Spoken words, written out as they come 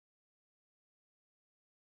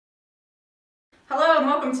Hello and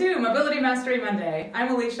welcome to Mobility Mastery Monday.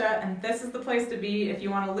 I'm Alicia and this is the place to be if you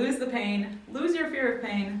want to lose the pain, lose your fear of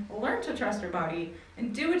pain, learn to trust your body,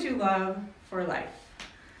 and do what you love for life.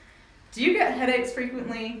 Do you get headaches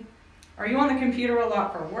frequently? Are you on the computer a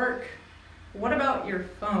lot for work? What about your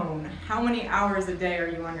phone? How many hours a day are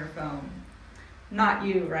you on your phone? Not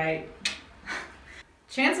you, right?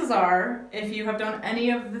 Chances are, if you have done any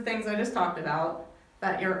of the things I just talked about,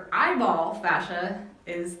 that your eyeball fascia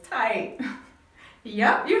is tight.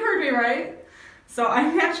 Yep, you heard me right. So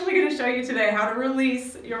I'm actually going to show you today how to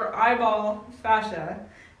release your eyeball fascia.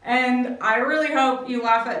 And I really hope you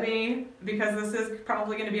laugh at me because this is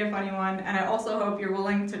probably going to be a funny one. And I also hope you're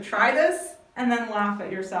willing to try this and then laugh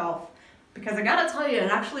at yourself. Because I gotta tell you,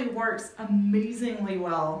 it actually works amazingly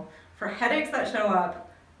well for headaches that show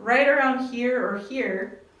up right around here or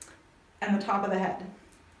here and the top of the head.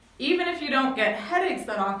 Even if you don't get headaches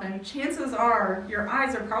that often, chances are your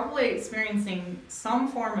eyes are probably experiencing some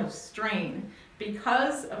form of strain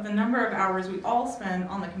because of the number of hours we all spend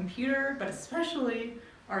on the computer, but especially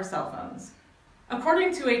our cell phones.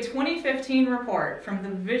 According to a 2015 report from the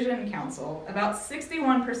Vision Council, about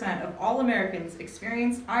 61% of all Americans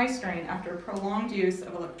experience eye strain after prolonged use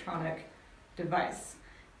of electronic device.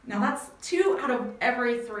 Now that's 2 out of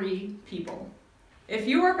every 3 people. If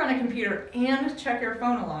you work on a computer and check your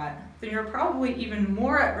phone a lot, then you're probably even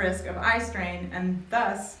more at risk of eye strain and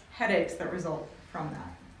thus headaches that result from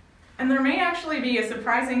that. And there may actually be a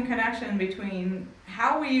surprising connection between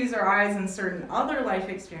how we use our eyes in certain other life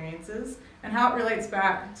experiences and how it relates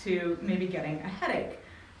back to maybe getting a headache.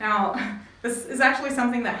 Now, this is actually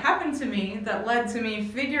something that happened to me that led to me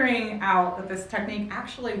figuring out that this technique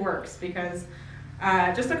actually works because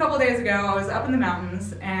just a couple days ago, I was up in the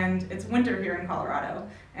mountains, and it's winter here in Colorado,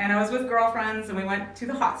 and I was with girlfriends, and we went to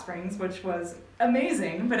the hot springs, which was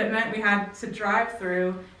amazing, but it meant we had to drive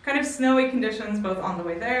through kind of snowy conditions both on the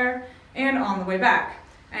way there and on the way back.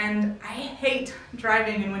 And I hate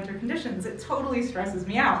driving in winter conditions. It totally stresses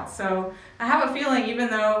me out. So I have a feeling,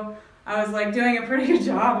 even though I was like doing a pretty good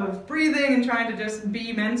job of breathing and trying to just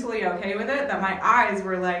be mentally okay with it, that my eyes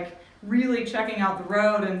were like really checking out the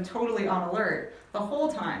road and totally on alert the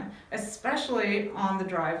whole time, especially on the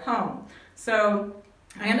drive home. So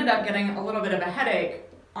I ended up getting a little bit of a headache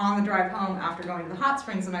on the drive home after going to the hot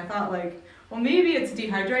springs, and I thought like, well, maybe it's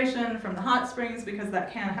dehydration from the hot springs because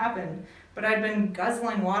that can happen. But I'd been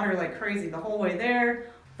guzzling water like crazy the whole way there,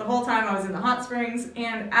 the whole time I was in the hot springs,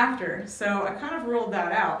 and after. So I kind of ruled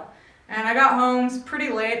that out. And I got home pretty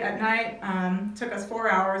late at night. Took us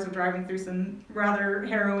 4 hours of driving through some rather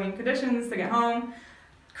harrowing conditions to get home.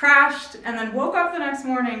 Crashed, and then woke up the next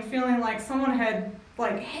morning feeling like someone had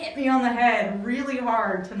like hit me on the head really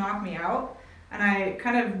hard to knock me out. And I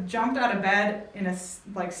kind of jumped out of bed in a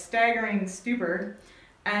like staggering stupor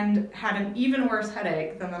and had an even worse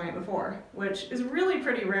headache than the night before, which is really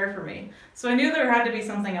pretty rare for me. So I knew there had to be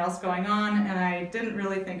something else going on, and I didn't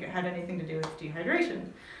really think it had anything to do with dehydration.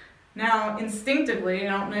 Now, instinctively,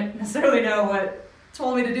 I don't necessarily know what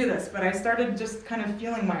told me to do this, but I started just kind of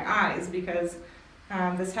feeling my eyes because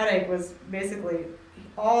this headache was basically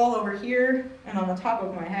all over here and on the top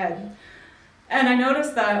of my head. And I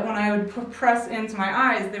noticed that when I would press into my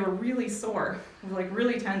eyes, they were really sore, like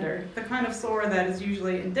really tender, the kind of sore that is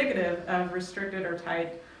usually indicative of restricted or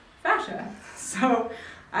tight fascia. So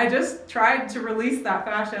I just tried to release that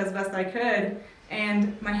fascia as best I could,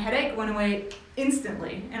 and my headache went away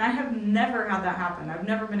instantly. And I have never had that happen. I've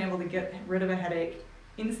never been able to get rid of a headache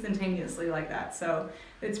instantaneously like that. So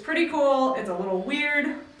it's pretty cool, it's a little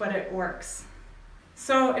weird, but it works.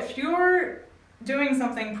 So if you're doing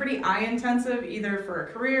something pretty eye intensive, either for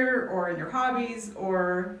a career or in your hobbies,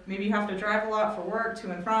 or maybe you have to drive a lot for work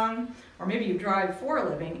to and from, or maybe you drive for a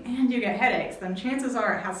living and you get headaches, then chances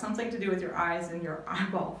are it has something to do with your eyes and your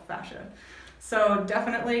eyeball fascia. So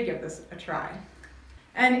definitely give this a try.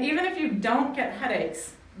 And even if you don't get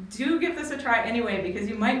headaches, do give this a try anyway, because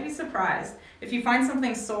you might be surprised. If you find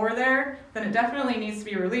something sore there, then it definitely needs to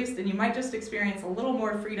be released, and you might just experience a little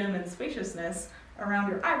more freedom and spaciousness around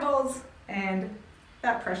your eyeballs and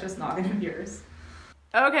that precious noggin of yours.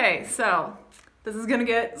 Okay, so this is gonna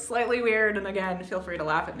get slightly weird, and again, feel free to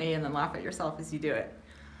laugh at me and then laugh at yourself as you do it.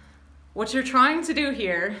 What you're trying to do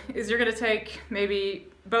here is you're gonna take maybe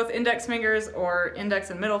both index fingers or index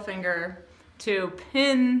and middle finger to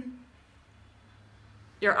pin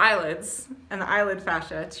your eyelids and the eyelid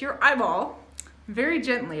fascia to your eyeball very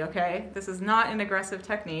gently, okay? This is not an aggressive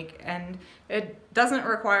technique, and it doesn't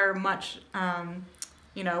require much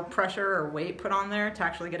pressure or weight put on there to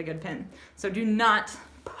actually get a good pin. So do not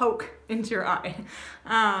poke into your eye.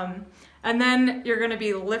 And then you're gonna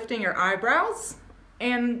be lifting your eyebrows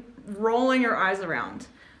and rolling your eyes around.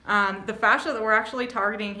 The fascia that we're actually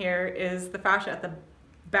targeting here is the fascia at the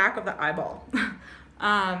back of the eyeball.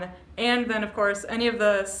 And then, of course, any of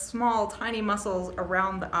the small, tiny muscles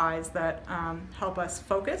around the eyes that help us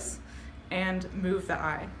focus and move the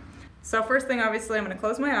eye. So first thing, obviously, I'm going to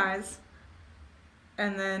close my eyes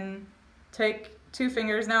and then take 2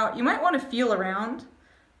 fingers. Now, you might want to feel around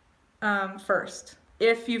first.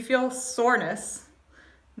 If you feel soreness,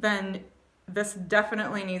 then this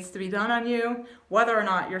definitely needs to be done on you, whether or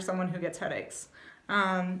not you're someone who gets headaches.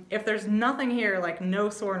 If there's nothing here, like no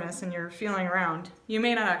soreness, and you're feeling around, you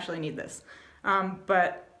may not actually need this.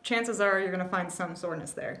 But chances are you're going to find some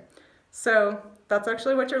soreness there. So that's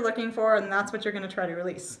actually what you're looking for, and that's what you're going to try to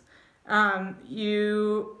release.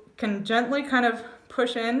 You can gently kind of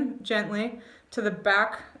push in, gently, to the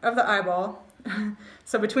back of the eyeball.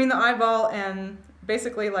 So between the eyeball and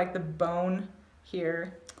basically like the bone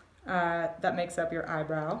here that makes up your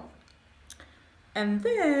eyebrow. And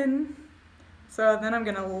then, I'm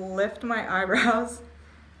gonna lift my eyebrows,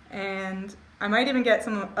 and I might even get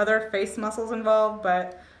some other face muscles involved,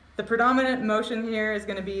 but the predominant motion here is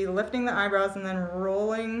gonna be lifting the eyebrows and then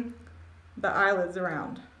rolling the eyelids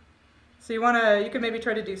around. So you could maybe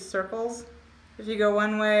try to do circles. If you go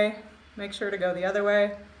one way, make sure to go the other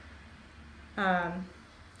way. And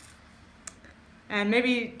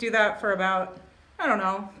maybe do that for about, I don't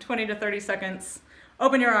know, 20 to 30 seconds.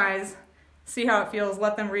 Open your eyes, see how it feels,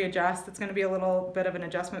 let them readjust. It's gonna be a little bit of an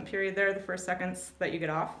adjustment period there, the first seconds that you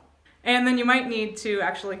get off. And then you might need to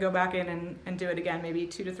actually go back in and do it again, maybe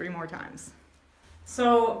 2 to 3 more times.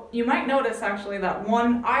 So you might notice actually that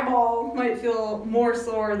one eyeball might feel more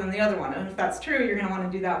sore than the other one. And if that's true, you're gonna wanna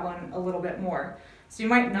do that one a little bit more. So you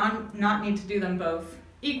might not need to do them both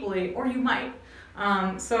equally, or you might.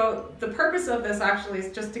 So the purpose of this actually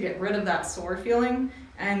is just to get rid of that sore feeling.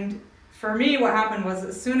 And for me, what happened was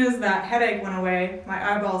as soon as that headache went away,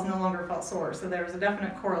 my eyeballs no longer felt sore. So there was a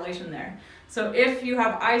definite correlation there. So if you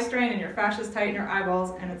have eye strain and your fascia is tight in your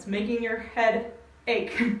eyeballs and it's making your head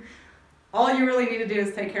ache, all you really need to do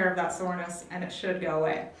is take care of that soreness and it should go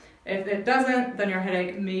away. If it doesn't, then your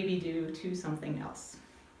headache may be due to something else.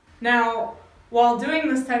 Now, while doing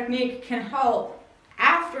this technique can help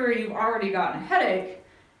after you've already gotten a headache,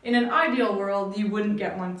 in an ideal world, you wouldn't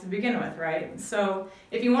get one to begin with, right? So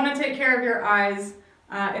if you want to take care of your eyes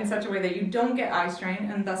in such a way that you don't get eye strain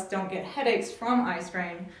and thus don't get headaches from eye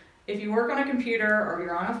strain, if you work on a computer or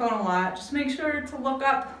you're on a phone a lot, just make sure to look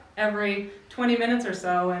up every 20 minutes or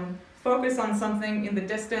so and focus on something in the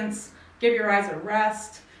distance, give your eyes a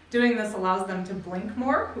rest. Doing this allows them to blink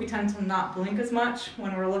more. We tend to not blink as much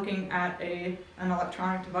when we're looking at an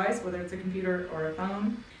electronic device, whether it's a computer or a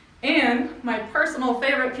phone. And my personal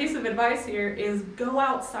favorite piece of advice here is go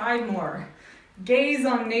outside more. Gaze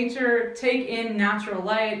on nature, take in natural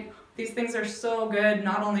light. These things are so good,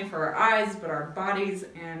 not only for our eyes, but our bodies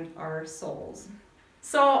and our souls.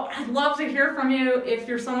 So I'd love to hear from you if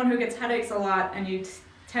you're someone who gets headaches a lot and you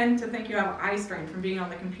tend to think you have eye strain from being on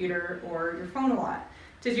the computer or your phone a lot.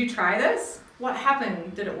 Did you try this? What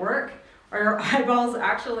happened? Did it work? Are your eyeballs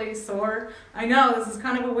actually sore? I know this is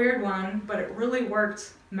kind of a weird one, but it really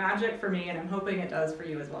worked magic for me, and I'm hoping it does for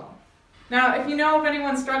you as well. Now, if you know of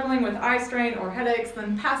anyone struggling with eye strain or headaches,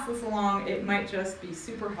 then pass this along. It might just be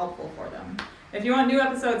super helpful for them. If you want new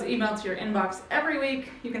episodes emailed to your inbox every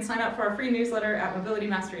week, you can sign up for our free newsletter at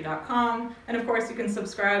mobilitymastery.com, and of course you can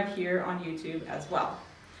subscribe here on YouTube as well.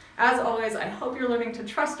 As always, I hope you're learning to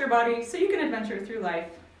trust your body so you can adventure through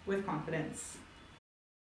life with confidence.